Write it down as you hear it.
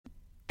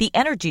The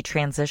energy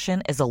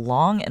transition is a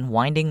long and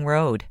winding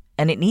road,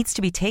 and it needs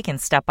to be taken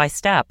step by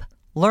step.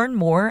 Learn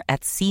more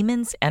at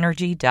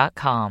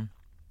SiemensEnergy.com.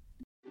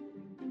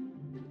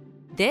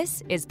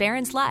 This is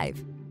Barron's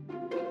Live.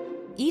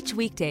 Each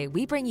weekday,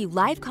 we bring you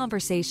live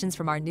conversations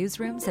from our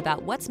newsrooms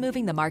about what's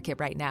moving the market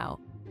right now.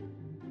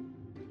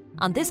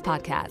 On this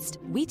podcast,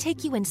 we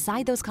take you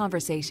inside those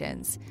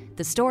conversations,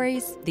 the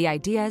stories, the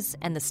ideas,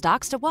 and the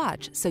stocks to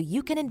watch so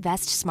you can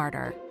invest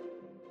smarter.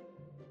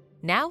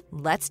 Now,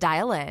 let's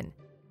dial in.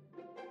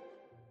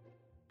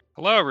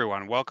 Hello,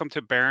 everyone. Welcome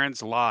to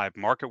Barron's Live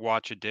Market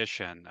Watch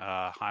edition.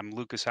 I'm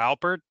Lucas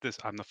Alpert.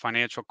 I'm the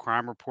financial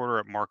crime reporter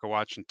at Market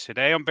Watch, and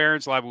today on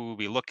Barron's Live, we will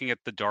be looking at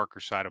the darker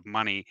side of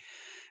money.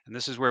 And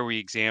this is where we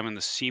examine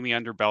the seamy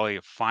underbelly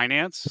of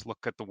finance, look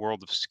at the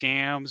world of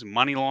scams,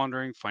 money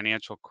laundering,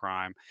 financial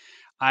crime.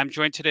 I'm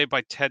joined today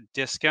by Ted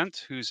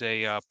Diskant, who's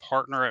a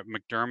partner at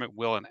McDermott,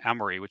 Will &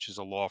 Emery, which is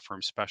a law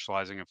firm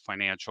specializing in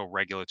financial,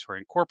 regulatory,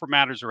 and corporate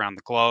matters around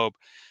the globe.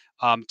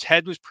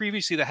 Ted was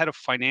previously the head of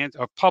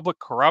public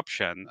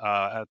corruption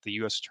at the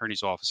U.S.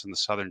 Attorney's Office in the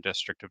Southern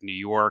District of New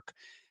York.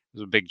 It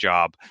was a big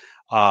job.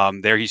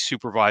 There he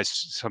supervised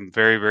some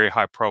very, very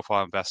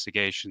high-profile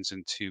investigations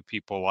into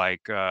people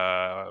like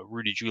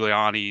Rudy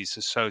Giuliani's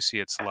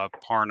associates, Lev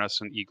Parnas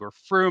and Igor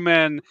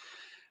Fruman,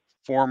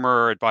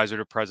 former advisor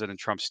to President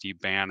Trump, Steve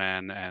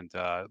Bannon, and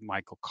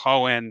Michael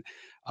Cohen,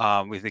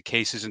 with the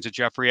cases into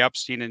Jeffrey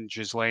Epstein and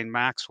Ghislaine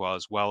Maxwell,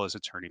 as well as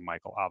attorney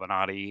Michael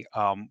Avenatti.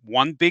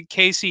 One big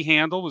case he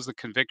handled was the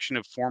conviction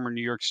of former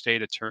New York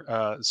State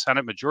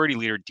Senate Majority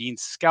Leader Dean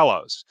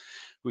Skelos,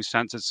 who was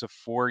sentenced to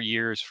 4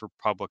 years for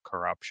public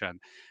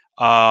corruption.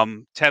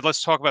 Ted,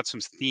 let's talk about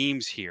some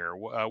themes here.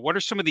 What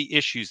are some of the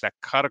issues that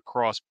cut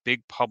across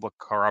big public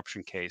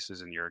corruption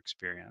cases in your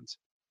experience?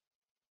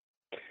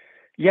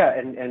 Yeah,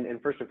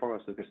 and first and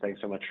foremost, Lucas,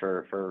 thanks so much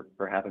for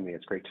having me.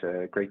 It's great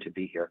to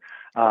be here.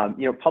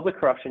 Public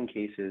corruption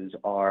cases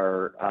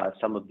are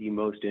some of the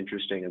most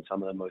interesting and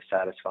some of the most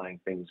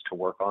satisfying things to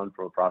work on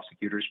from a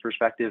prosecutor's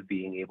perspective,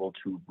 being able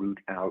to root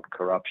out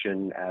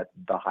corruption at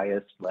the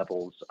highest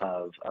levels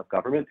of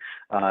government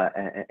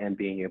and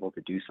being able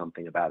to do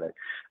something about it.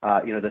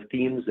 The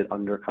themes that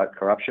undercut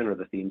corruption are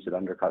the themes that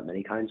undercut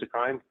many kinds of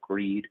crime: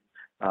 greed,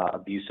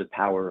 abuse of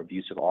power,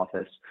 abuse of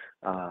office,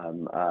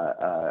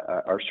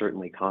 are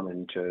certainly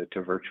common to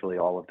virtually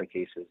all of the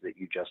cases that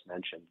you just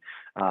mentioned.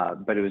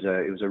 But it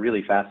was a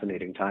really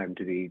fascinating time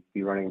to be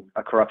running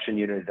a corruption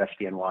unit at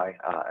FDNY,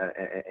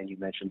 and you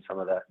mentioned some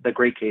of the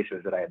great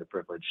cases that I had the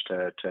privilege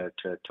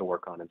to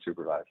work on and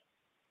supervise.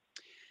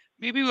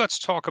 Maybe let's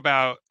talk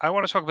about. I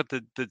want to talk about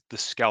the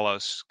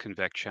Skelos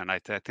conviction. I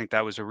think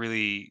that was a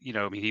really,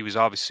 he was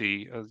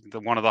obviously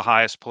one of the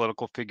highest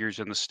political figures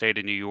in the state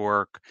of New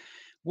York.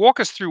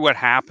 Walk us through what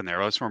happened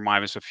there. Let's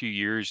remind us, a few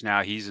years now,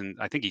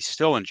 I think he's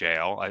still in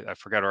jail. I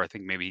forget, or I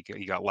think maybe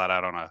he got let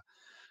out on a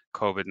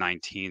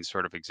COVID-19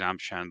 sort of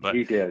exemption. But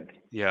he did.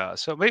 Yeah.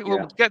 So maybe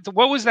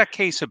what was that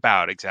case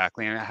about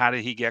exactly, and how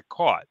did he get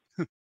caught?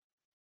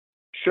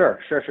 Sure.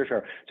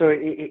 So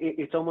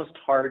it's almost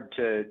hard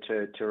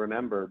to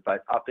remember,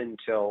 but up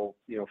until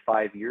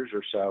 5 years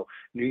or so,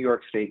 New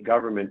York State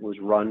government was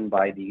run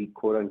by the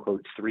quote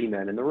unquote three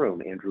men in the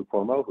room: Andrew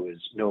Cuomo, who is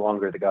no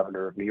longer the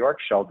governor of New York;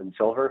 Sheldon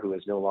Silver, who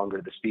is no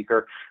longer the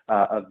Speaker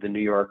of the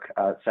New York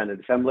Senate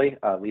Assembly,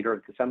 leader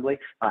of the Assembly,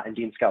 and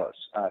Dean Skelos,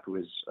 who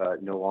is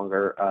no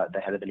longer the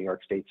head of the New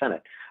York State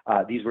Senate.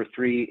 These were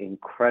three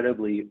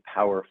incredibly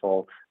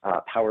powerful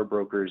power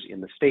brokers in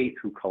the state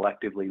who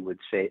collectively would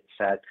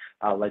set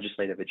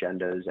legislative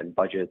agendas and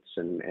budgets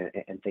and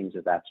things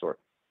of that sort.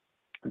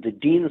 The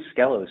Dean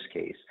Skelos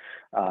case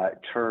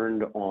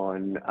turned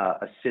on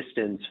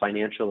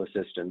financial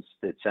assistance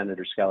that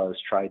Senator Skelos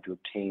tried to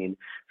obtain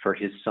for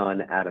his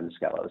son, Adam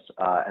Skelos.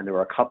 And there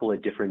were a couple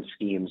of different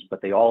schemes,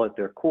 but they all at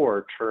their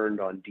core turned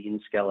on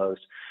Dean Skelos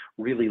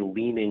really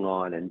leaning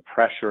on and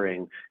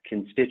pressuring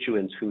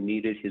constituents who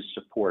needed his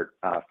support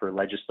for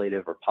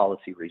legislative or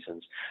policy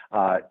reasons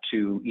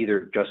to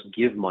either just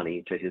give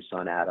money to his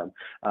son Adam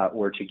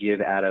or to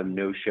give Adam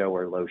no-show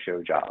or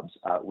low-show jobs,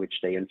 which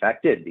they in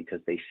fact did because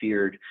they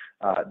feared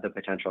the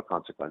potential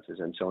consequences.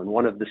 And so in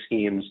one of the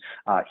schemes,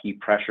 he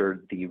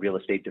pressured the real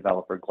estate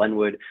developer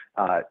Glenwood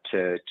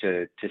to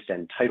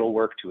send title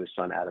work to his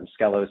son Adam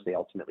Skelos. They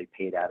ultimately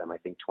paid Adam, I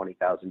think,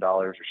 $20,000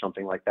 or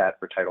something like that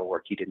for title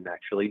work he didn't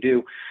actually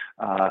do,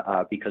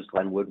 because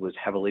Glenwood was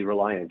heavily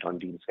reliant on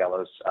Dean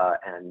Skelos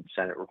and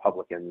Senate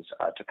Republicans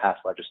to pass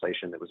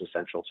legislation that was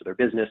essential to their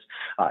business.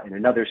 In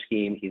another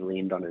scheme, he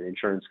leaned on an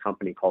insurance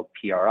company called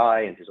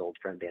PRI and his old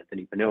friend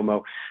Anthony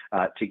Bonomo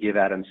to give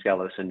Adam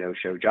Skelos a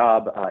no-show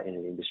job in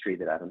an industry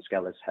that Adam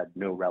Skelos had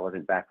no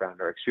relevant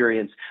background or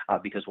experience,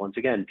 because once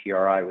again,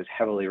 PRI was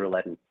heavily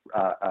reliant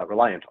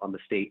on the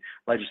state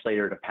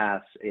legislator to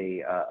pass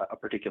a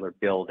particular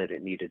bill that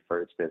it needed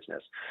for its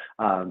business.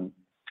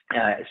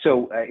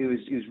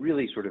 It was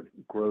really sort of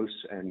gross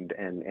and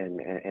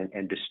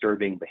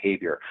disturbing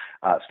behavior.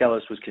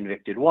 Skelos was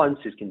convicted once.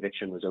 His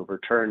conviction was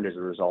overturned as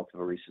a result of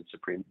a recent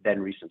Supreme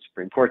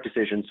Court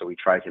decision. So we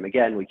tried him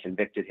again. We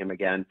convicted him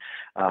again.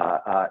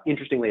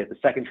 Interestingly, at the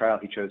second trial,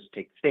 he chose to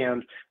take the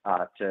stand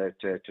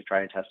to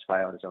try and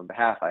testify on his own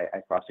behalf. I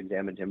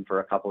cross-examined him for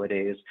a couple of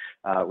days,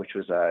 which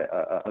was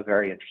a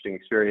very interesting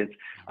experience.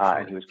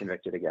 And he was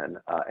convicted again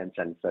and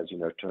sentenced, as you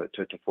know,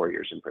 to 4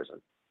 years in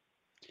prison.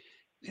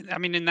 I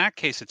mean, in that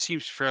case, it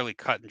seems fairly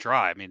cut and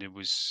dry. I mean, it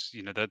was,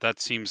 that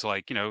seems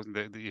like,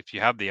 if you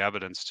have the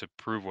evidence to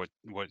prove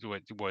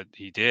what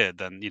he did,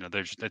 then,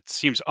 it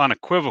seems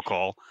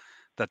unequivocal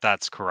that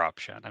that's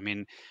corruption. I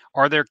mean,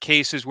 are there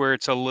cases where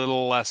it's a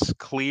little less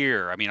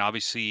clear? I mean,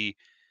 obviously,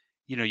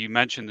 you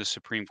mentioned the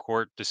Supreme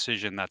Court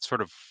decision that sort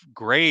of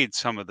grades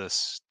some of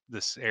this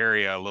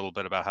area a little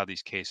bit about how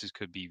these cases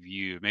could be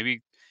viewed.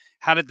 Maybe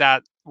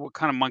what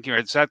kind of monkey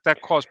wrench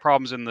that caused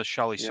problems in the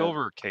Shelley Yeah.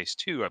 Silver case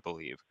too, I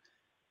believe.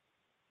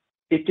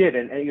 It did,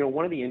 and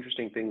one of the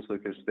interesting things,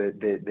 Lucas,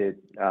 that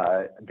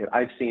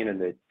I've seen,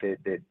 and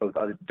that both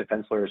other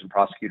defense lawyers and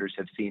prosecutors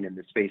have seen in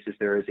this space, is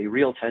there is a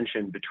real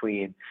tension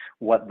between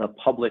what the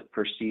public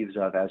perceives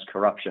of as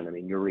corruption. I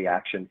mean, your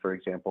reaction, for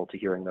example, to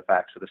hearing the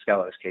facts of the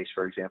Skelos case,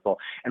 for example,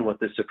 and what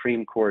the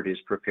Supreme Court is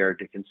prepared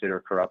to consider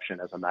corruption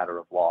as a matter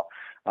of law.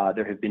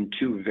 There have been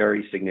two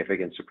very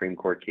significant Supreme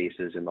Court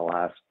cases in the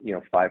last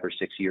 5 or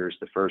 6 years.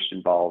 The first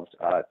involved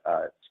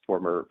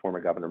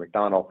former Governor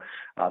McDonnell,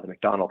 the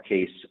McDonnell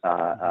case,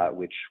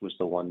 which was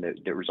the one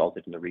that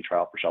resulted in the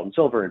retrial for Sheldon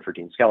Silver and for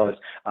Dean Skelos,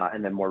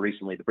 and then more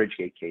recently the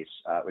Bridgegate case,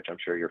 which I'm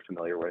sure you're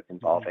familiar with,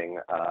 involving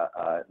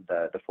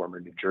the former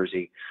New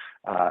Jersey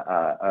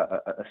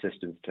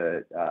assistants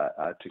to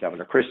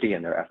Governor Christie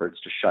and their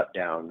efforts to shut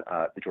down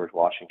the George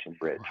Washington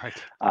Bridge.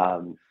 Right.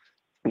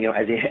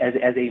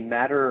 As a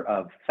matter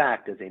of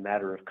fact, as a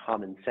matter of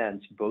common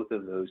sense, both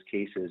of those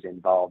cases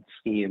involved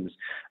schemes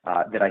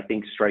that I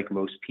think strike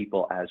most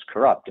people as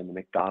corrupt. In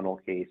the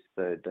McDonnell case,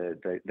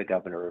 the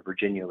governor of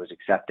Virginia was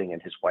accepting,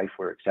 and his wife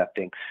were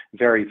accepting,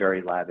 very,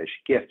 very lavish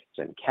gifts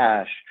and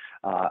cash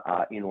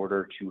in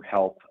order to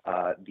help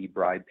the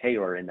bribe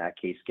payer, in that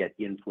case, get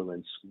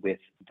influence with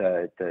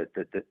the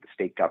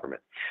state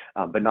government,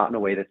 but not in a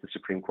way that the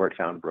Supreme Court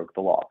found broke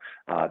the law.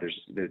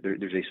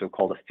 There's a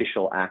so-called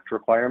official act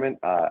requirement,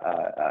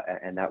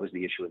 and that was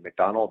the issue with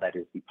McDonnell. That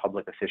is, the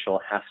public official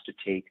has to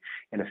take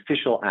an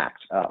official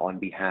act on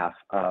behalf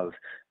of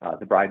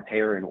the bribe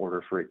payer in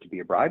order for it to be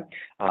a bribe,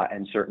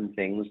 and certain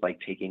things like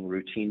taking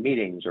routine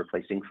meetings or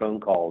placing phone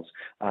calls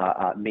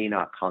may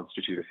not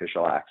constitute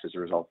official acts as a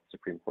result of the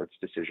Supreme Court's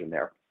decision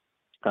there.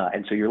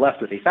 And so you're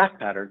left with a fact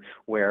pattern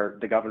where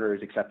the governor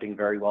is accepting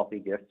very wealthy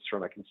gifts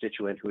from a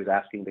constituent who is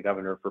asking the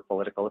governor for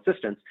political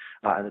assistance,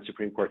 and the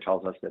Supreme Court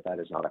tells us that that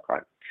is not a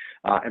crime.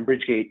 And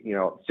Bridgegate,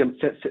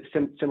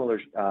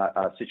 similar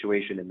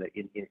situation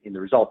in the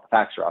result. The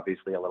facts are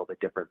obviously a little bit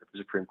different, but the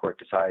Supreme Court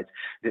decides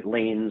that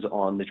lanes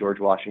on the George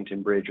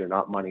Washington Bridge are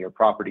not money or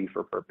property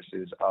for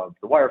purposes of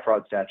the wire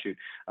fraud statute,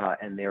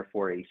 and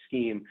therefore a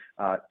scheme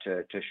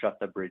to shut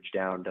the bridge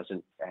down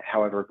doesn't,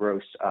 however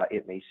gross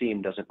it may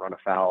seem, doesn't run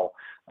afoul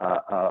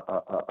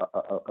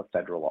of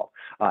federal law.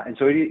 And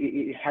so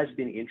it has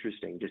been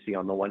interesting to see,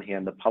 on the one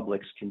hand, the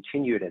public's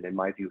continued and, in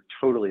my view,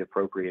 totally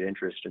appropriate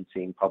interest in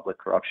seeing public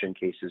corruption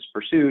cases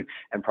pursued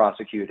and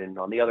prosecuted, and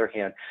on the other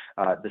hand,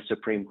 the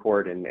Supreme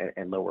Court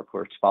and lower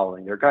courts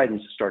following their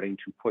guidance starting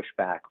to push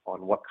back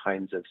on what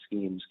kinds of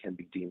schemes can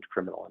be deemed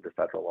criminal under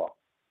federal law.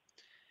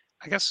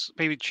 I guess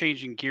maybe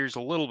changing gears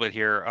a little bit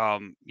here.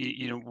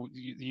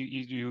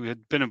 You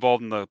had been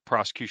involved in the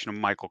prosecution of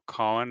Michael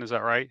Cohen, is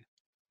that right?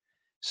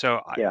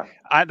 So Yeah.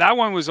 that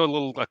one was a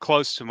little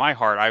close to my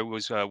heart. I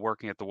was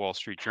working at the Wall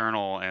Street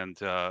Journal,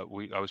 and I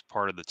was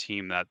part of the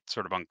team that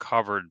sort of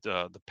uncovered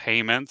the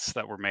payments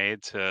that were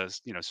made to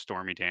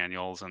Stormy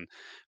Daniels and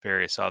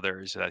various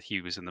others that he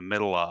was in the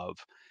middle of.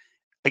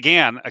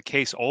 Again, a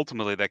case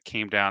ultimately that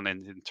came down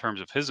in terms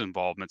of his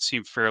involvement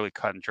seemed fairly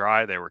cut and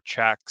dry. There were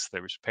checks,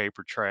 there was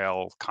paper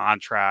trail,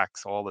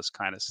 contracts, all this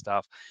kind of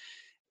stuff.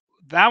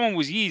 That one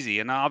was easy,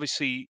 and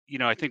obviously,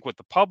 I think what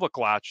the public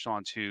latched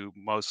onto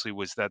mostly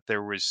was that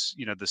there was,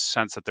 the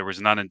sense that there was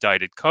an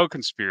unindicted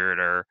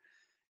co-conspirator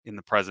in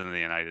the president of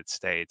the United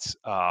States.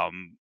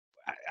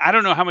 I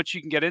don't know how much you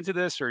can get into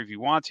this, or if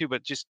you want to,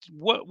 but just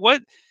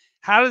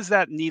how does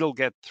that needle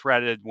get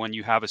threaded when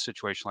you have a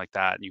situation like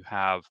that, and you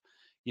have,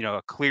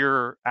 a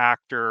clear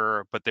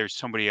actor, but there's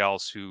somebody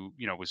else who,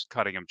 was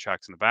cutting him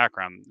checks in the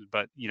background,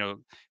 but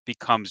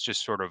becomes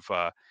just sort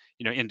of,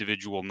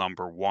 individual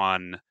number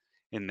one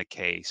in the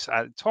case.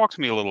 Talk to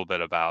me a little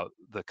bit about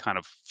the kind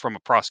of, from a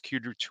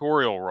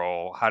prosecutorial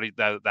role, how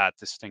that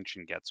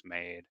distinction gets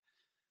made.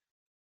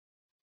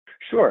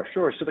 Sure,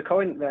 sure. So the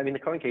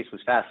Cohen case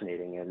was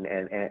fascinating,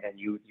 and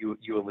you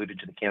alluded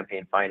to the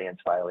campaign finance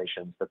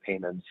violations, the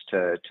payments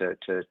to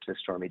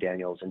Stormy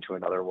Daniels and to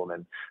another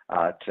woman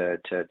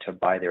to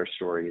buy their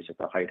stories at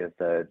the height of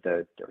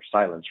their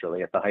silence,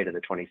 really, at the height of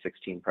the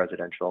 2016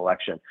 presidential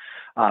election.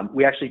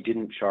 We actually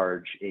didn't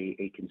charge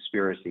a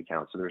conspiracy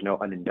count, so there was no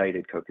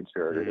unindicted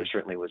co-conspirator. There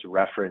certainly was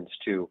reference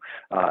to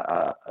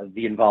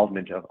the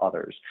involvement of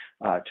others,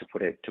 to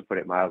put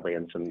it mildly,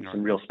 and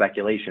some real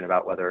speculation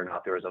about whether or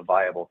not there was a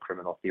viable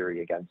criminal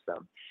theory against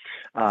them.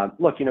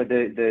 Look,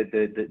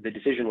 the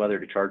decision whether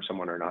to charge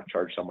someone or not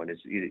charge someone is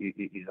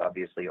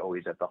obviously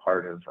always at the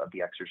heart of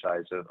the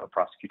exercise of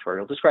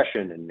prosecutorial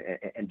discretion,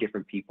 and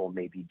different people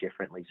may be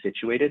differently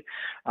situated.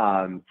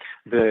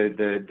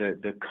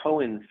 The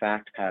Cohen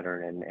fact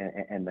pattern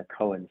and the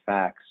Cohen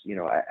facts,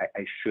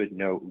 I should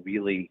note,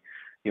 really,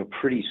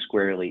 pretty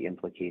squarely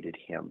implicated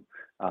him,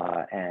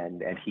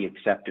 and he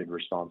accepted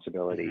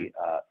responsibility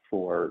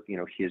for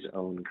his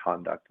own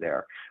conduct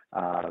there.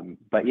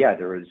 But yeah,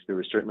 there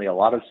was certainly a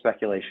lot of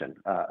speculation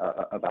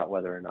about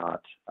whether or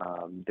not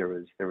there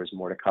was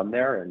more to come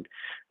there. And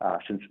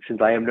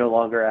since I am no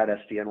longer at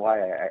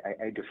SDNY,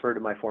 I defer to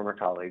my former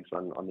colleagues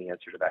on the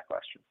answer to that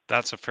question.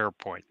 That's a fair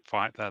point.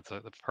 Fine, that's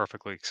a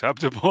perfectly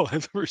acceptable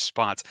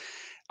response.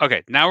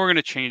 Okay, now we're going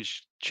to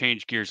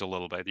change gears a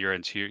little bit. You're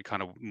into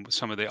kind of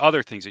some of the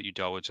other things that you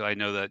dealt with. So I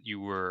know that you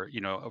were,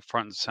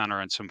 front and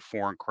center in some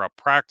foreign corrupt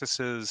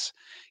practices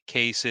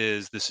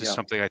cases. This is Yeah.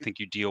 something I think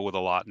you deal with a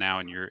lot now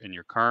in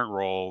your current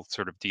role,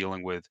 sort of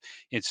dealing with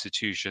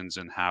institutions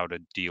and how to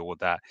deal with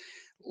that.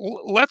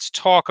 Let's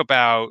talk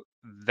about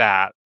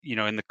that.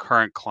 In the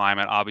current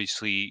climate,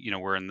 obviously,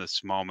 we're in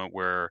this moment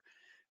where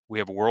we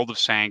have a world of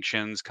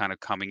sanctions kind of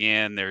coming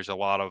in. There's a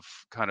lot of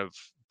kind of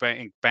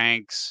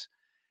banks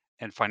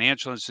and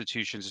financial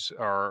institutions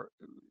are,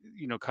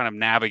 kind of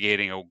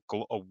navigating a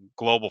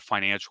global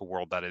financial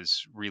world that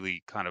is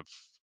really kind of,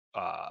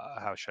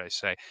 how should I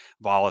say,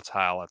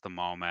 volatile at the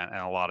moment, and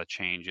a lot of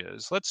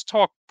changes. Let's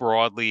talk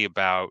broadly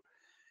about,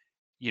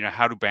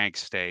 how do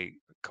banks stay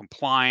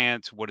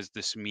compliant? What does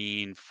this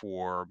mean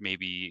for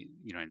maybe,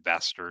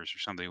 investors or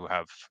somebody who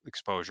have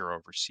exposure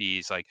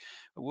overseas? Like,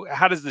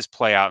 how does this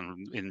play out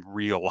in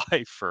real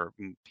life for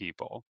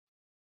people?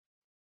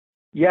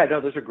 Yeah,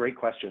 no, those are great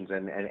questions,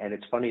 and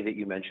it's funny that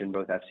you mentioned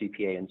both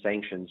FCPA and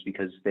sanctions,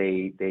 because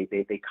they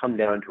come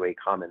down to a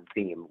common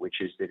theme, which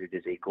is that it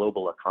is a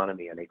global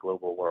economy and a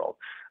global world.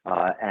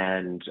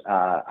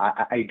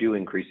 I do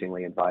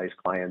increasingly advise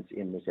clients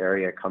in this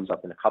area. It comes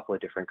up in a couple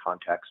of different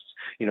contexts.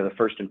 The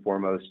first and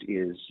foremost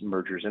is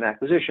mergers and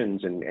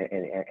acquisitions, and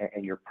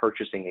you're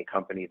purchasing a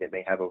company that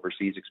may have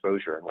overseas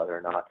exposure, and whether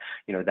or not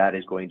that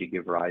is going to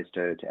give rise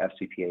to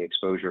FCPA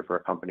exposure for a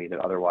company that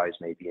otherwise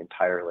may be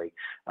entirely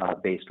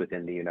based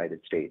within the United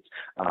States.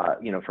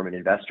 From an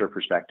investor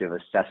perspective,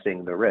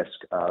 assessing the risk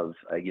of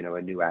a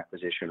new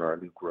acquisition or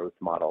a new growth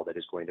model that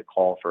is going to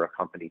call for a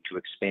company to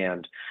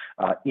expand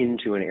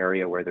into an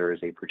area where there is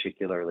a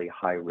particularly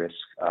high risk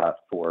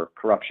for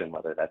corruption,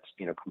 whether that's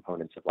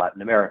components of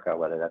Latin America,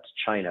 whether that's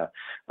China,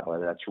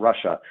 whether that's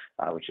Russia,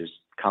 which is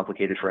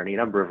complicated for any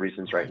number of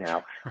reasons right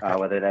now,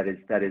 whether that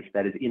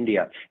is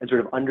India, and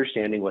sort of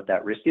understanding what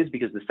that risk is,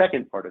 because the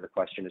second part of the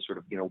question is sort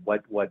of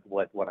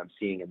what I'm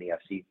seeing in the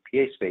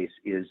FCPA space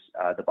is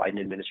the Biden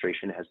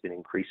administration has been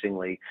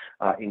increasingly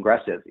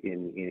aggressive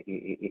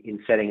in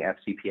setting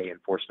FCPA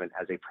enforcement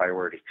as a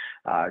priority.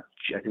 I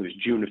think it was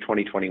June of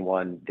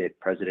 2021 that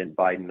President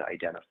Biden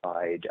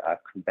identified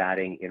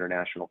combating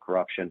international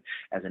corruption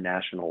as a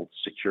national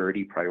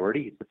security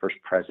priority. He's the first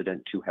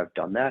president to have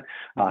done that,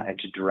 and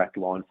to direct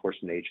law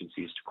enforcement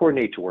agencies to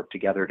coordinate, to work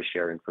together, to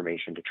share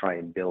information, to try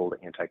and build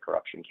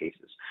anti-corruption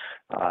cases.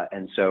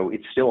 And so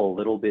it's still a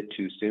little bit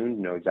too soon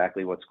to know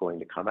exactly what's going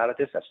to come out of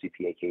this.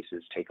 FCPA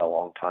cases take a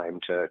long time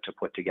to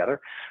put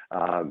together.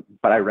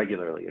 But I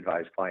regularly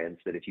advise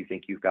clients that if you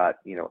think you've got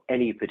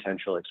any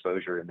potential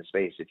exposure in the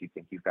space, if you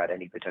think you've got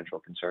any potential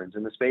concerns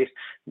in the space,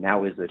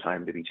 now is the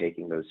time to be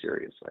taking those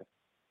seriously.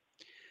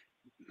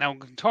 Now, we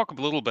can talk a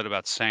little bit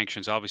about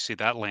sanctions. Obviously,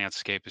 that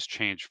landscape has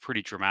changed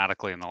pretty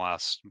dramatically in the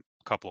last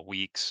couple of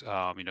weeks.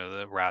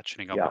 The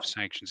ratcheting up Yeah. of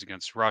sanctions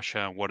against Russia,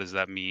 and what does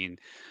that mean?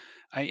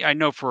 I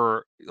know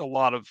for a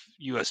lot of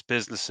U.S.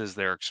 businesses,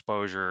 their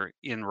exposure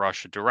in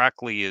Russia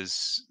directly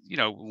is,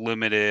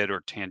 limited or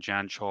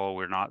tangential.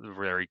 We're not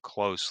very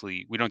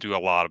closely. We don't do a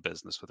lot of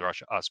business with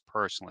Russia, us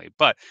personally,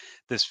 but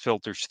this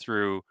filters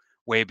through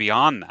way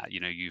beyond that.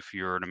 If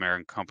you're an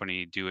American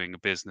company doing a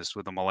business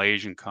with a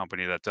Malaysian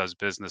company that does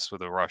business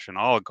with a Russian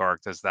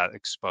oligarch, does that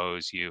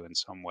expose you in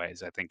some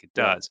ways? I think it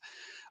Yeah. does.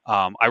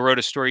 I wrote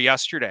a story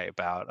yesterday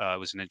about, it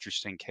was an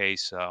interesting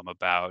case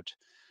about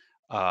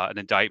an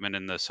indictment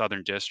in the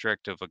Southern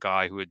District of a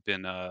guy who had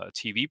been a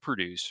TV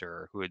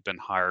producer who had been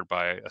hired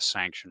by a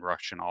sanctioned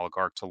Russian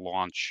oligarch to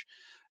launch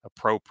a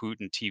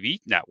pro-Putin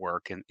TV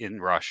network in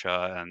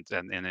Russia and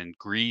in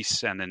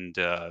Greece and in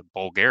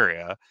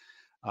Bulgaria.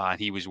 And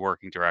he was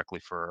working directly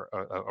for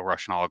a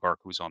Russian oligarch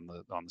who was on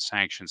the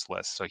sanctions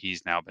list. So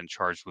he's now been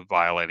charged with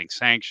violating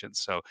sanctions.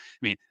 So I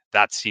mean,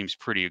 that seems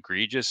pretty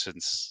egregious,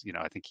 since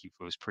I think it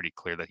was pretty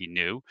clear that he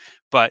knew.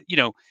 But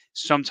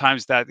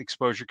sometimes that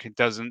exposure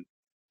doesn't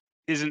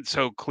isn't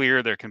so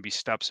clear. There can be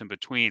steps in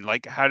between.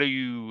 Like, how do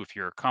you, if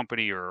you're a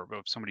company or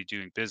somebody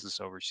doing business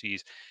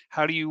overseas,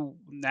 how do you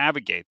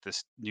navigate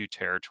this new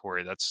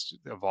territory that's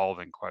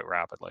evolving quite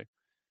rapidly?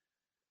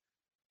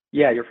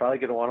 Yeah, you're probably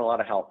going to want a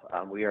lot of help.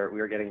 We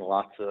are getting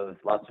lots of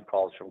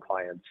calls from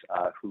clients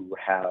who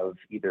have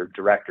either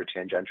direct or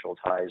tangential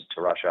ties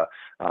to Russia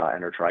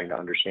and are trying to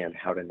understand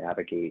how to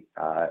navigate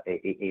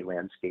a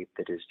landscape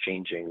that is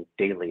changing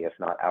daily, if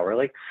not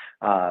hourly.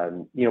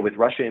 With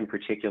Russia in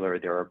particular,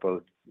 there are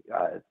both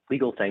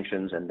legal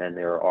sanctions, and then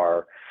there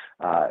are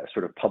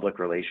sort of public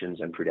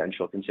relations and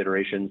prudential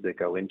considerations that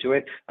go into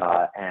it.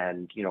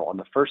 On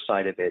the first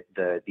side of it,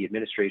 the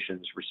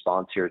administration's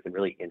response here has been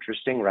really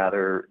interesting.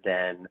 Rather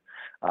than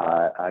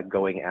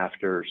going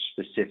after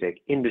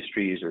specific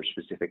industries or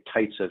specific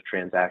types of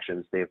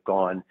transactions, they've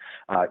gone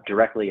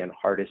directly and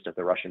hardest at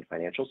the Russian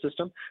financial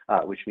system,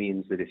 which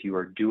means that if you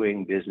are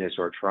doing business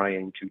or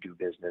trying to do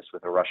business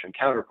with a Russian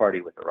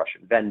counterparty, with a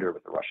Russian vendor,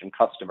 with a Russian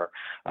customer,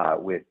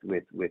 with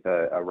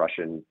a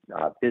Russian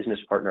business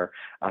partner,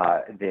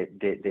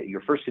 that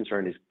your first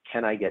concern is,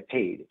 can I get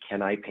paid?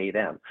 Can I pay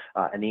them?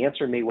 And the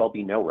answer may well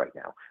be no right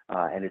now.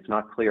 And it's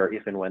not clear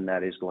if and when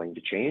that is going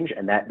to change.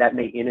 And that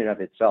may in and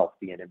of itself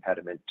be an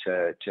impediment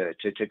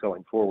to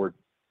going forward,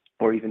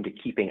 or even to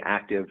keeping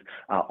active,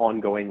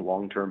 ongoing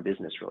long-term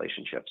business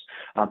relationships.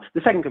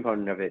 The second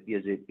component of it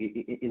is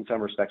in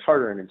some respects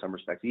harder and in some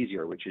respects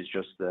easier, which is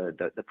just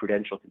the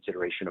prudential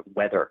consideration of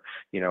whether,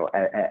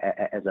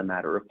 as a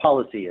matter of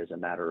policy, as a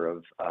matter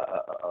of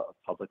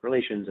public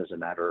relations, as a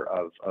matter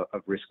of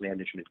risk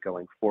management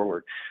going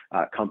forward,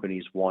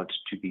 companies want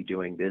to be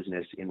doing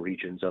business in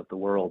regions of the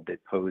world that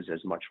pose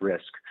as much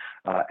risk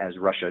as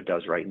Russia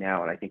does right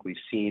now. And I think we've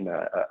seen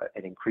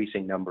an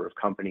increasing number of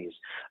companies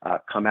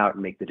come out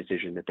and make the decision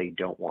that they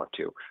don't want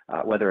to.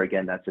 Whether,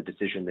 again, that's a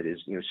decision that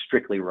is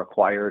strictly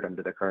required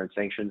under the current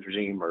sanctions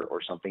regime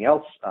or something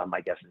else,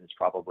 my guess is it's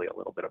probably a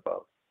little bit of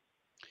both.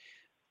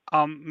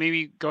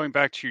 Maybe going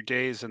back to your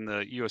days in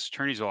the U.S.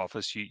 Attorney's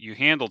Office, you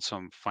handled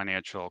some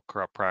financial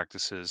corrupt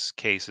practices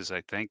cases,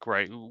 I think,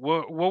 right?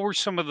 What were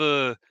some of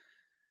the,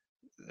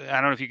 I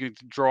don't know if you could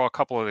draw a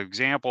couple of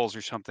examples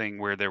or something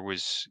where there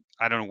was,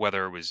 I don't know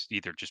whether it was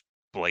either just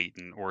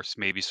blatant or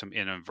maybe some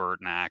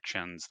inadvertent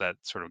actions that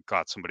sort of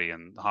got somebody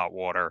in hot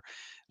water.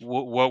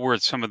 What were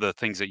some of the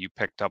things that you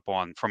picked up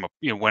on from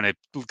when it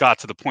got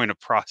to the point of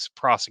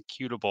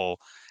prosecutable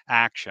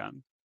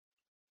action?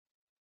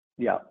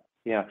 Yeah.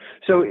 Yeah.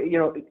 So,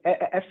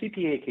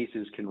 FCPA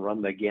cases can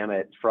run the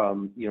gamut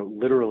from,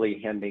 literally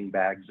handing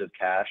bags of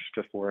cash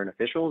to foreign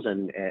officials,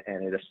 and at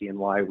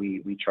FCNY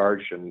we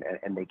charge and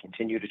they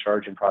continue to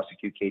charge and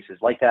prosecute cases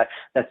like that.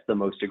 That's the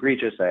most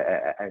egregious.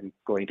 I'm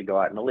going to go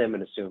out on a limb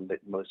and assume that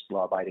most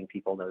law-abiding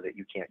people know that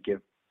you can't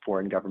give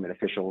foreign government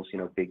officials,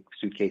 big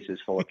suitcases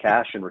full of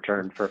cash in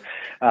return for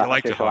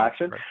official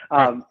action.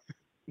 Right.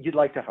 You'd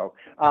like to hope.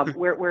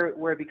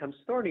 Where it becomes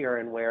thornier,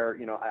 and where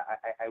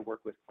I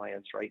work with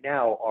clients right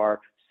now, are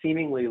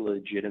seemingly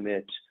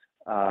legitimate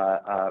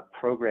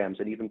programs,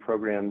 and even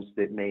programs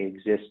that may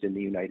exist in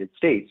the United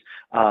States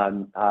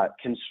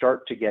can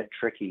start to get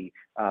tricky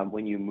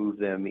when you move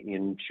them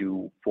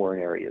into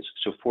foreign areas.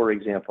 So, for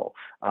example,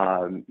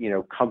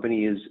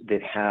 companies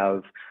that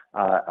have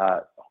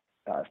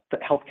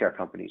healthcare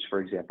companies,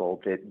 for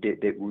example, that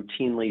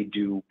routinely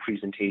do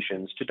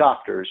presentations to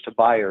doctors, to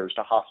buyers,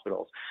 to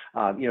hospitals.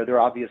 There are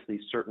obviously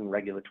certain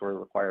regulatory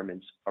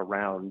requirements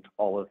around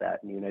all of that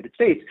in the United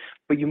States,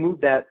 but you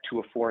move that to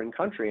a foreign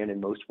country, and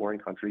in most foreign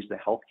countries, the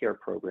healthcare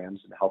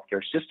programs and the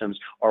healthcare systems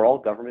are all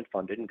government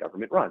funded and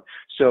government run.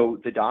 So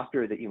the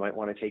doctor that you might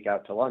want to take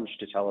out to lunch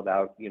to tell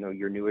about,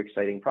 your new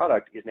exciting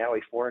product is now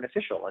a foreign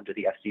official under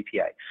the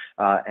FCPA.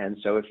 And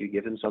so if you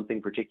give him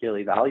something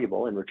particularly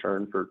valuable in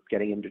return for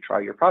getting him to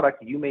try your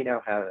product, you may now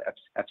have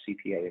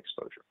FCPA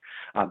exposure.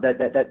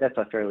 That's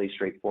a fairly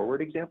straightforward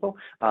example.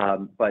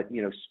 But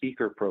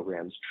speaker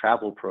programs,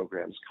 travel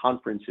programs,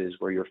 conferences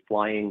where you're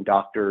flying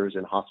doctors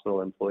and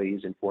hospital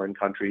employees in foreign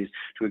countries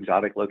to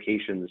exotic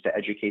locations to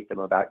educate them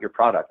about your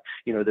product.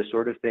 The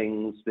sort of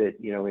things that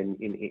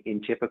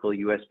in typical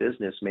U.S.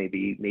 business may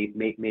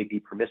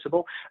be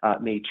permissible,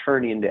 may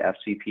turn into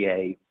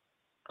FCPA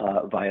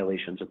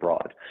violations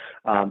abroad.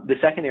 The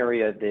second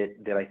area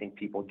that I think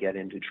people get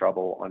into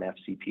trouble on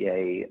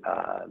FCPA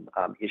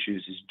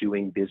issues is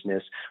doing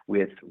business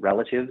with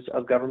relatives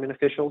of government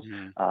officials.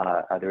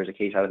 There was a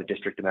case out of the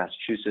District of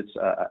Massachusetts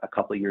a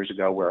couple of years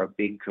ago where a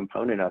big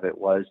component of it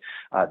was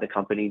the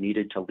company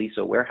needed to lease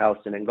a warehouse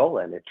in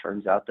Angola, and it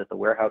turns out that the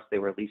warehouse they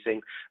were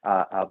leasing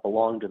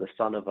belonged to the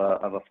son of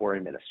a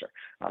foreign minister.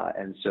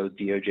 And so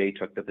DOJ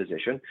took the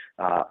position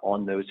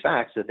on those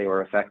facts that they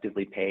were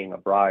effectively paying a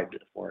bribe to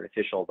the foreign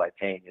official bill by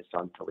paying his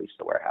son to lease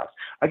the warehouse.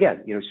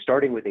 Again,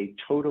 starting with a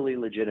totally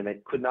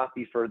legitimate, could not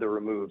be further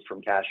removed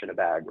from cash in a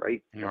bag,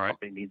 right? All right.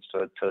 Company needs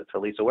to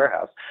lease a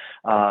warehouse.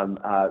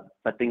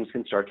 But things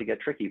can start to get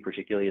tricky,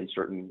 particularly in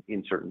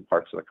certain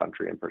parts of the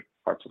country and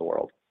parts of the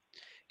world.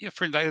 Yeah,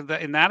 for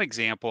in that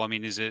example, I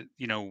mean, is it,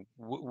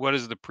 what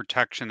is the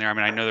protection there? I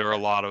mean, I know there are a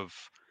lot of,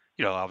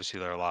 obviously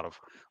there are a lot of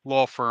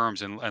law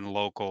firms and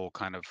local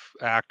kind of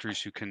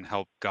actors who can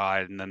help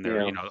guide, and then there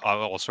are, Yeah.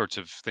 all sorts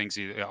of things.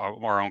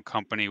 Our own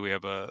company, we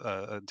have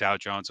a Dow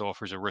Jones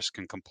offers a risk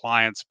and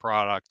compliance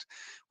product,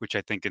 which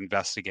I think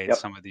investigates Yep.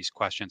 some of these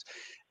questions.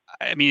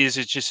 I mean, is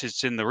it just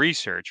it's in the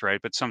research,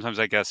 right? But sometimes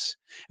I guess,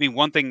 I mean,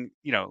 one thing,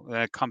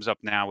 that comes up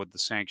now with the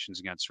sanctions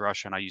against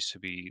Russia, and I used to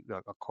be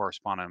a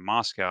correspondent in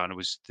Moscow, and it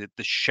was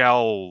the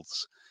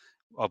shells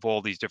of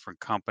all these different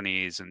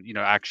companies, and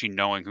actually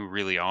knowing who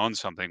really owns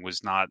something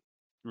was not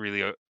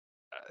really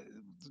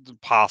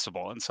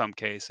possible in some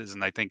cases.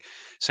 And I think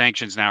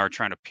sanctions now are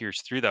trying to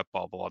pierce through that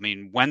bubble. I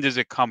mean, when does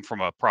it come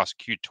from a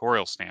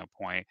prosecutorial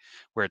standpoint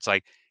where it's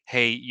like,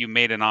 hey, you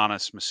made an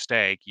honest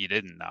mistake, you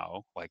didn't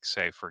know, like,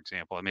 say, for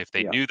example, I mean, if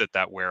they Yeah. knew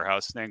that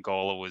warehouse in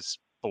Angola was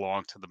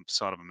belonged to the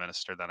son of a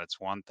minister, then it's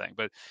one thing.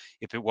 But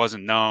if it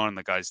wasn't known,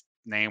 the guy's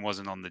name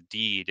wasn't on the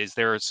deed, is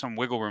there some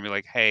wiggle room?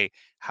 Like, hey,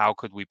 how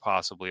could we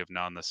possibly have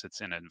known this?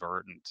 It's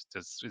inadvertent.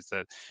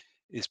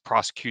 Is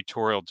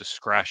prosecutorial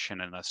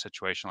discretion in a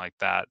situation like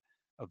that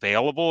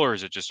available, or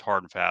is it just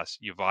hard and fast,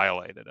 you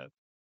violated it?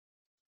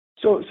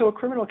 So a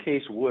criminal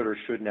case would or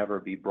should never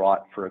be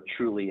brought for a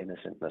truly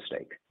innocent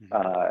mistake.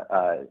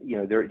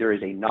 There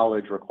is a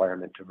knowledge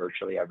requirement to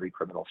virtually every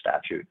criminal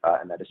statute,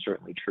 and that is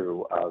certainly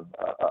true of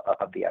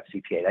the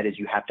FCPA. That is,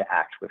 you have to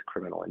act with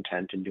criminal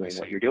intent in doing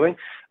what you're doing.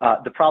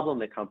 The problem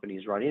that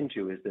companies run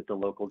into is that the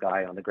local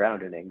guy on the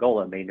ground in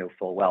Angola may know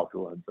full well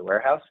who owns the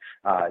warehouse.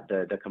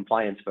 The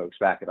compliance folks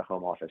back at the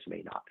home office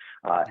may not.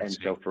 And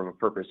so, from a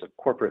purpose of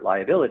corporate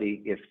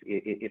liability,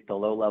 if the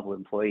low-level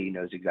employee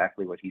knows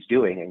exactly what he's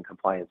doing and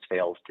compliance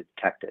fails to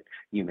detect it,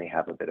 you may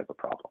have a bit of a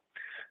problem.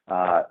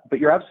 But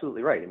you're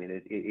absolutely right. I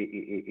mean,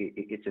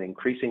 it's an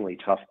increasingly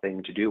tough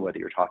thing to do, whether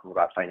you're talking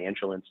about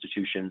financial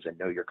institutions and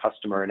know your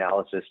customer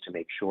analysis to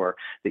make sure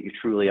that you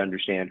truly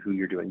understand who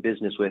you're doing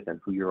business with and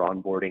who you're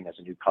onboarding as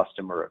a new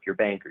customer of your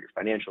bank or your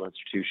financial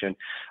institution,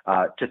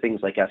 to things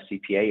like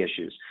FCPA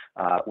issues,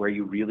 where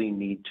you really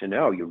need to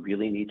know, you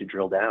really need to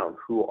drill down.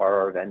 Who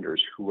are our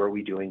vendors? Who are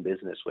we doing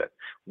business with?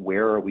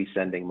 Where are we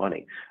sending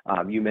money?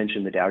 You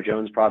mentioned the Dow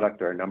Jones product.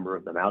 There are a number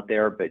of them out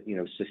there, but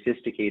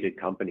sophisticated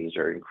companies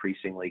are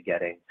increasingly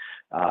getting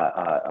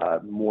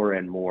more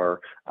and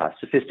more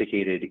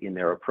sophisticated in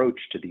their approach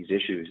to these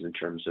issues, in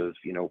terms of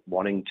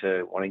wanting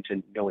to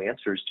know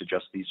answers to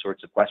just these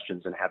sorts of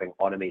questions, and having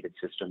automated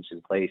systems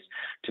in place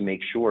to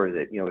make sure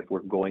that if we're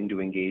going to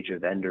engage a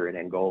vendor in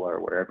Angola or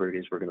wherever it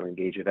is we're going to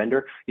engage a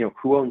vendor,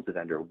 who owns the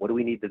vendor? What do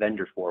we need the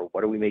vendor for?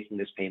 What are we making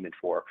this payment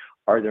for?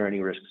 Are there any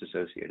risks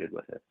associated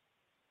with it?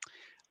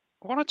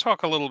 I want to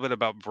talk a little bit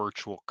about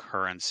virtual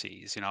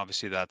currencies.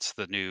 Obviously that's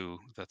the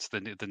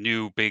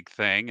new big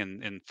thing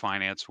in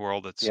finance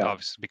world. It's Yeah.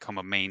 obviously become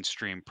a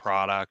mainstream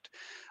product.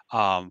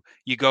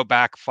 You go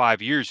back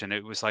 5 years and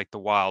it was like the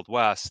Wild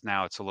West.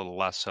 Now it's a little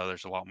less so.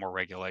 There's a lot more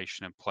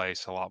regulation in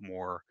place, a lot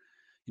more,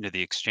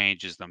 the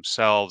exchanges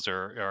themselves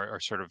are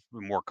sort of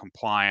more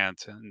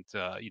compliant, and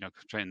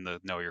in the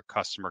know your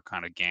customer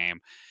kind of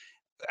game.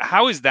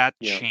 How has that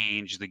Yeah.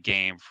 changed the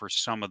game for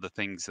some of the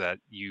things that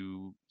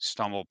you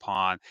stumble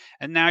upon?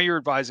 And now you're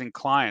advising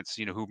clients,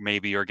 who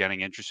maybe are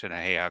getting interested in,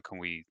 hey, how can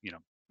we,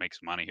 make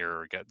some money here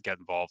or get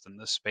involved in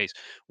this space?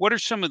 What are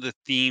some of the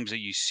themes that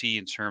you see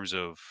in terms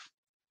of,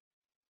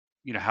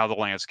 how the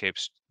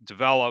landscape's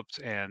developed,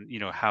 and,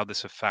 how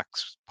this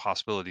affects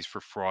possibilities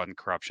for fraud and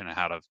corruption, and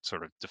how to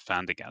sort of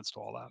defend against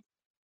all that?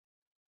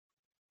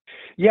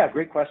 Yeah,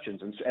 great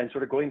questions. And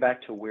sort of going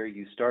back to where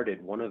you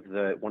started, one of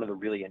the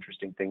really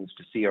interesting things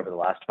to see over the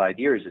last 5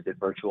 years is that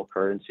virtual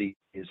currencies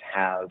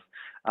have,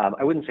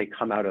 I wouldn't say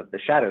come out of the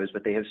shadows,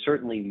 but they have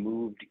certainly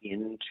moved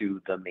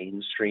into the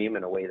mainstream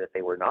in a way that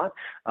they were not.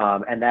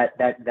 And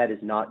that is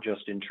not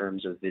just in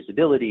terms of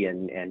visibility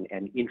and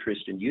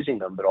interest in using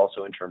them, but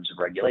also in terms of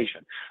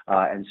regulation.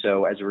 And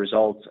so, as a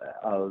result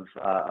of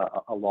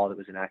a law that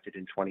was enacted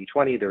in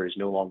 2020, there is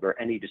no longer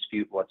any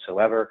dispute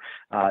whatsoever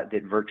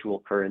that virtual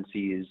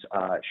currencies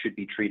should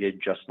be treated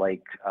just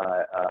like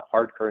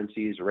hard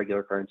currencies or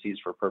regular currencies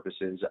for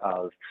purposes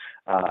of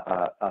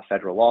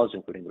federal laws,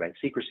 including the Bank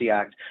Secrecy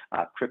Act.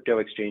 Crypto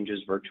exchanges,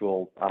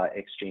 virtual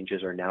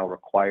exchanges, are now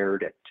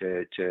required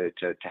to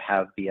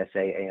have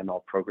BSA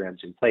AML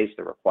programs in place.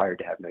 They're required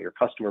to have Know Your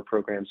Customer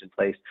programs in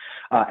place.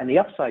 And the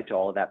upside to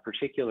all of that,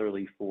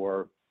 particularly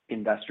for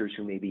investors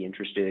who may be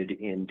interested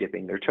in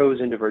dipping their toes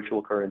into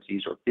virtual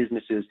currencies, or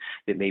businesses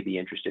that may be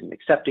interested in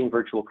accepting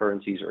virtual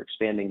currencies or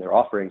expanding their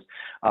offerings,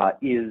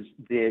 is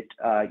that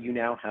you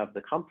now have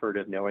the comfort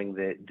of knowing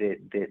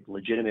that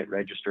legitimate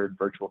registered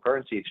virtual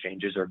currency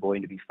exchanges are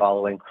going to be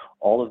following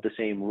all of the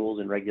same rules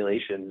and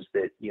regulations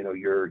that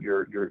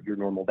your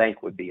normal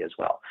bank would be as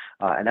well.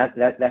 And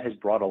that has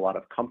brought a lot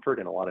of comfort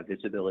and a lot of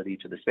visibility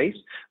to the space,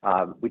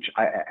 which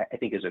I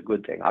think is a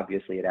good thing.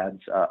 Obviously, it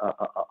adds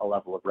a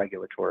level of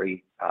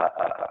regulatory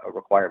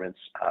requirements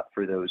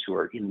for those who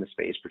are in the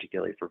space,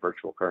 particularly for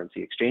virtual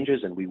currency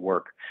exchanges. And we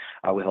work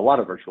with a lot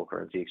of virtual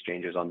currency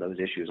exchanges on those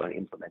issues, on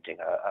implementing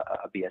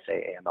a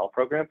BSA AML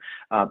program.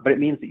 But it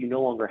means that you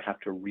no longer have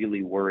to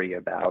really worry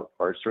about,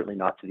 or certainly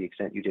not to the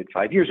extent you did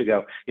 5 years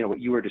ago, what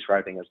you were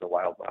describing as the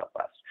wild, wild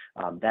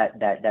west.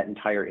 That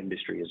entire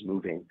industry is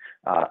moving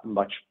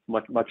much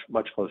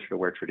closer to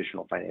where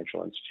traditional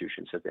financial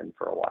institutions have been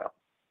for a while.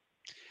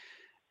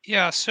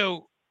 Yeah.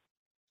 So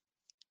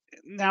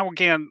now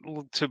again,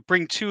 to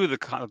bring two of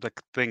the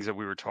things that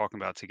we were talking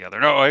about together.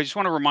 No, I just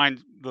want to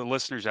remind the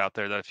listeners out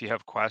there that if you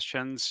have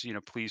questions,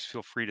 please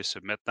feel free to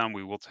submit them.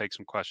 We will take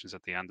some questions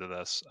at the end of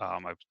this. I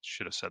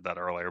should have said that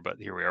earlier, but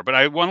here we are. But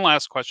I one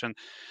last question,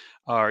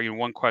 or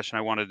one question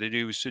I wanted to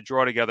do is to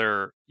draw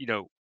together,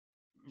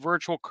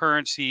 virtual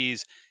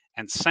currencies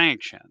and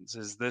sanctions.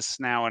 Is this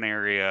now an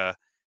area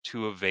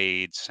to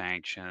evade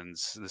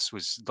sanctions? This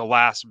was the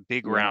last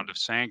big Yeah. round of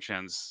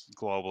sanctions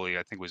globally,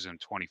 I think was in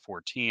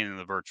 2014, and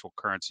the virtual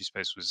currency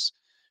space was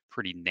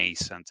pretty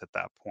nascent at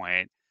that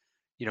point.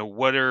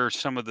 What are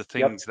some of the Yep.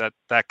 things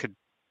that could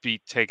be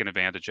taken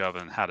advantage of,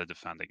 and how to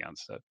defend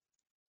against it?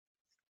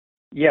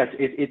 Yes,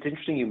 it's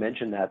interesting you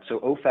mentioned that.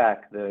 So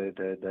OFAC,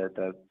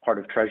 the part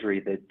of Treasury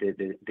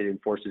that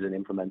enforces and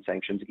implements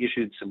sanctions,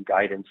 issued some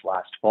guidance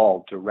last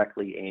fall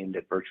directly aimed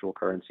at virtual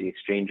currency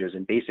exchanges,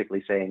 and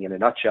basically saying, in a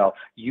nutshell,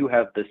 you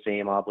have the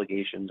same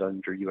obligations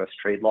under U.S.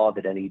 trade law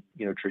that any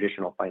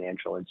traditional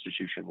financial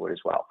institution would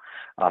as well,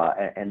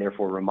 and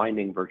therefore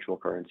reminding virtual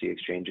currency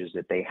exchanges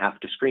that they have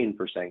to screen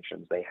for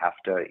sanctions, they have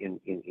to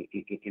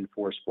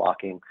enforce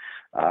blocking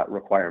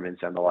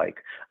requirements and the like.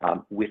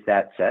 With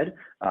that said,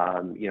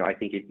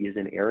 I think it is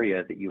an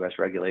area that U.S.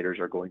 regulators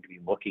are going to be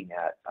looking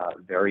at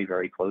very,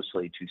 very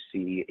closely to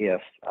see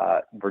if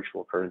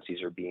virtual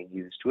currencies are being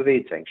used to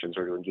evade sanctions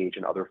or to engage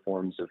in other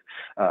forms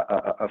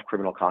of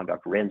criminal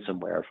conduct.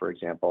 Ransomware, for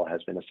example,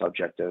 has been a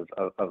subject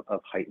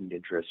of heightened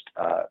interest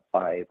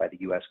by the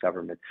U.S.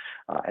 government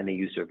and the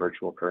use of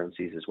virtual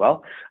currencies as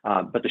well.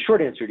 But the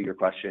short answer to your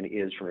question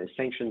is, from a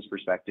sanctions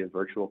perspective,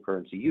 virtual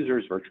currency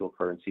users, virtual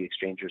currency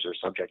exchanges are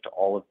subject to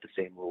all of the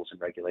same rules and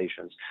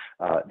regulations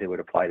that would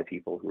apply to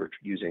people who are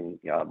using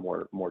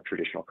more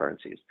traditional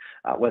currencies.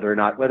 Whether or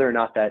not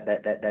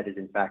that is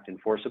in fact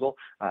enforceable,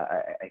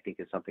 I think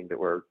is something that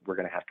we're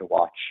going to have to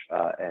watch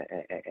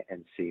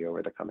and see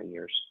over the coming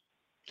years.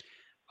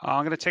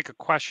 I'm going to take a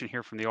question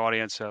here from the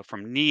audience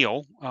from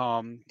Neil.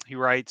 He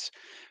writes,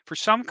 for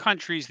some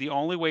countries, the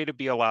only way to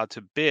be allowed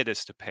to bid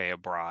is to pay a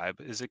bribe.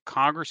 Is it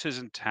Congress's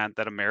intent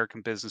that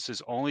American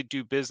businesses only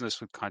do business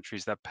with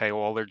countries that pay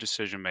all their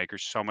decision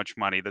makers so much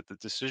money that the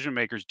decision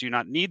makers do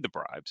not need the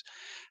bribes?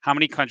 How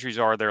many countries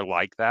are there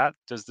like that?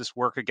 Does this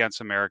work against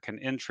American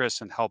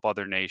interests and help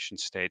other nation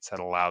states that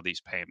allow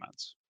these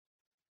payments?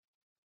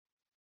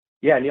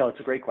 Yeah, Neil, it's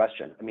a great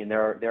question. I mean,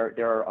 there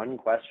are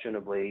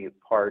unquestionably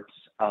parts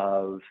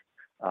of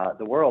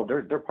the world.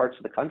 There are parts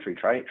of the country.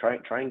 Try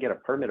and get a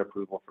permit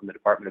approval from the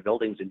Department of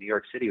Buildings in New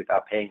York City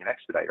without paying an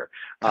expediter.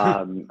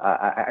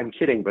 I'm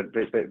kidding,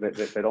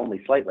 but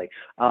only slightly.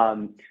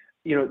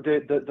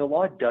 The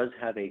law does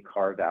have a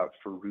carve out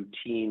for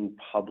routine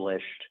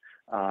published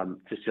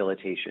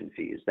facilitation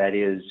fees. That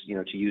is,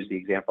 to use the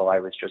example I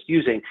was just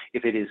using,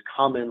 if it is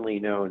commonly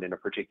known in a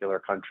particular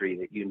country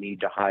that you need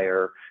to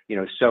hire,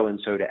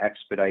 so-and-so to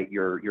expedite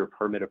your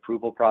permit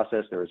approval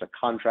process, there is a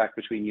contract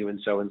between you and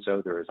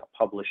so-and-so, there is a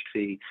published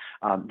fee,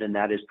 then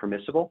that is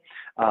permissible.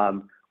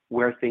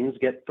 Where things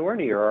get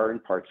thornier are in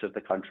parts of the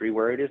country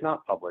where it is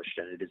not published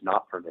and it is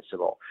not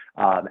permissible.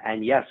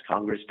 And yes,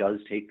 Congress does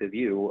take the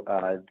view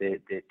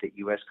that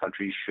U.S.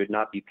 countries should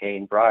not be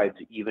paying bribes,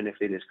 even if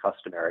it is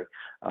customary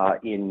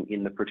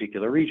in the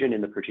particular region, in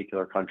the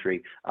particular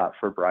country,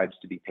 for bribes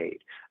to be paid.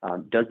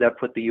 Does that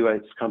put the U.S.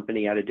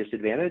 company at a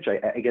disadvantage?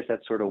 I guess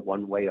that's sort of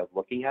one way of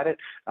looking at it.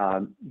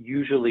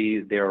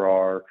 Usually there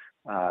are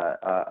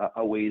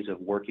ways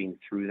of working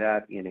through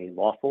that in a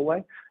lawful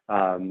way.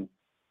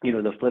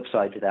 The flip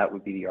side to that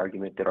would be the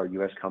argument that our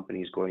U.S.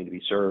 company is going to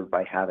be served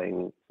by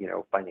having,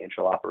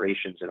 financial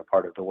operations in a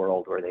part of the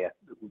world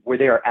where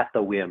they are at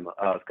the whim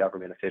of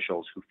government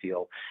officials who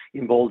feel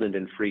emboldened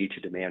and free to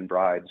demand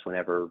bribes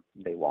whenever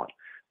they want.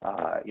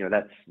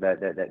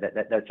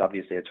 That's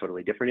obviously a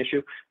totally different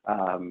issue,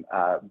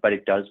 but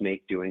it does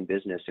make doing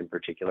business in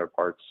particular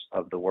parts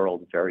of the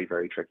world very,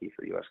 very tricky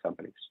for U.S.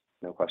 companies.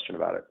 No question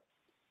about it.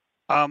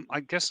 I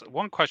guess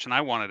one question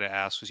I wanted to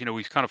ask was,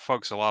 we've kind of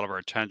focused a lot of our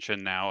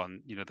attention now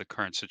on, the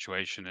current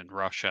situation in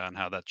Russia and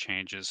how that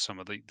changes some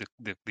of the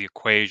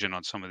equation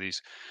on some of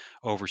these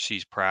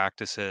overseas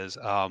practices.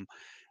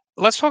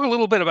 Let's talk a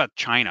little bit about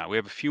China. We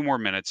have a few more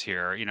minutes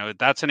here.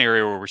 That's an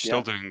area where we're still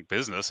Yeah. doing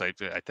business. I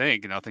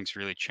think nothing's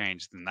really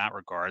changed in that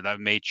regard. That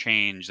may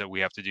change that we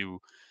have to do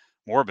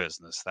more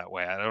business that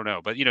way. I don't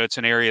know, but it's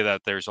an area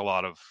that there's a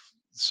lot of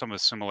some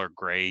of similar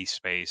gray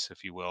space,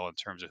 if you will, in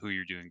terms of who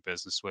you're doing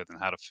business with and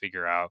how to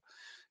figure out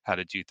how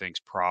to do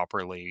things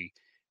properly.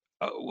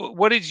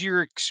 What is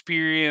your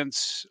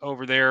experience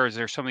over there? Is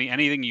there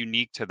anything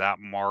unique to that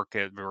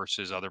market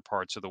versus other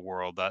parts of the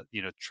world that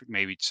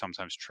maybe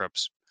sometimes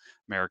trips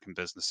American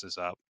businesses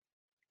up?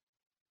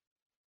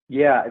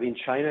 Yeah, I mean,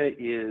 China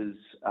is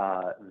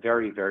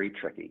very, very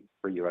tricky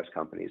for U.S.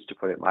 companies, to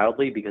put it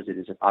mildly, because it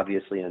is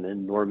obviously an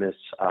enormous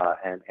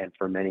and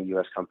for many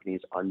U.S.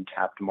 companies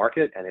untapped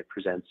market, and it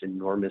presents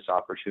enormous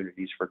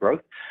opportunities for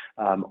growth.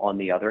 On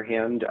the other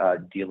hand,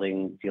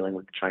 dealing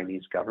with the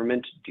Chinese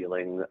government,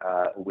 dealing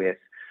with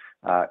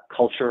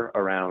culture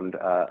around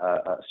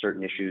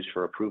certain issues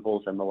for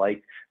approvals and the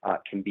like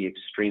can be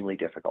extremely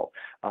difficult.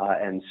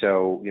 And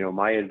so,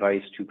 my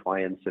advice to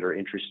clients that are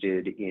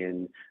interested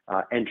in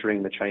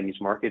entering the Chinese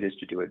market is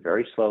to do it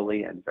very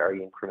slowly and very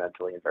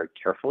incrementally and very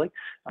carefully,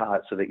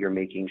 so that you're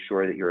making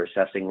sure that you're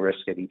assessing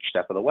risk at each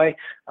step of the way,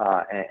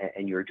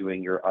 and you're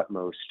doing your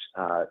utmost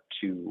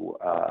to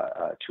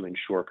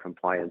ensure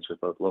compliance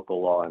with both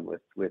local law and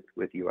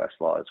with U.S.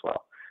 law as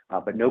well.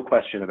 But no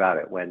question about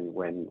it,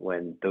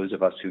 when those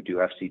of us who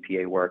do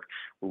FCPA work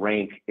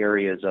rank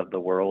areas of the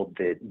world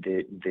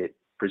that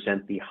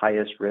present the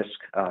highest risk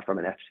from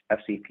an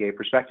FCPA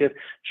perspective,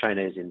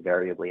 China is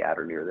invariably at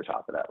or near the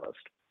top of that list.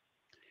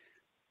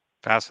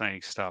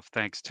 Fascinating stuff.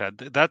 Thanks, Ted.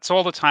 That's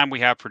all the time we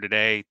have for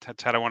today.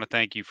 Ted, I want to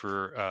thank you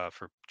for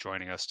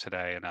joining us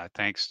today, and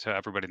thanks to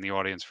everybody in the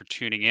audience for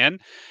tuning in.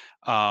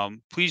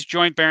 Please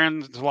join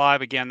Barron's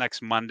Live again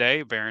next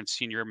Monday. Barron's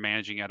Senior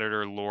Managing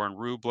Editor Lauren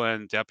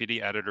Rublin,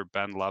 Deputy Editor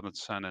Ben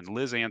Levinson, and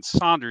Liz Ann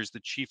Saunders,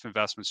 the Chief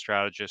Investment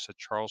Strategist at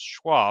Charles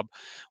Schwab,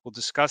 will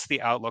discuss the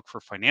outlook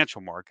for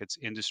financial markets,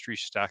 industry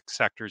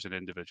sectors, and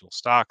individual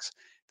stocks.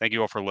 Thank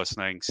you all for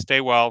listening. Stay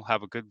well,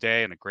 have a good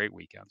day, and a great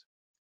weekend.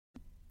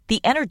 The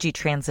energy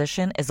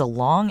transition is a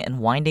long and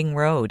winding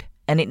road,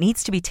 and it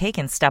needs to be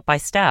taken step by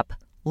step.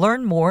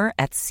 Learn more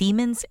at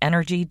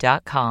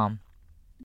SiemensEnergy.com.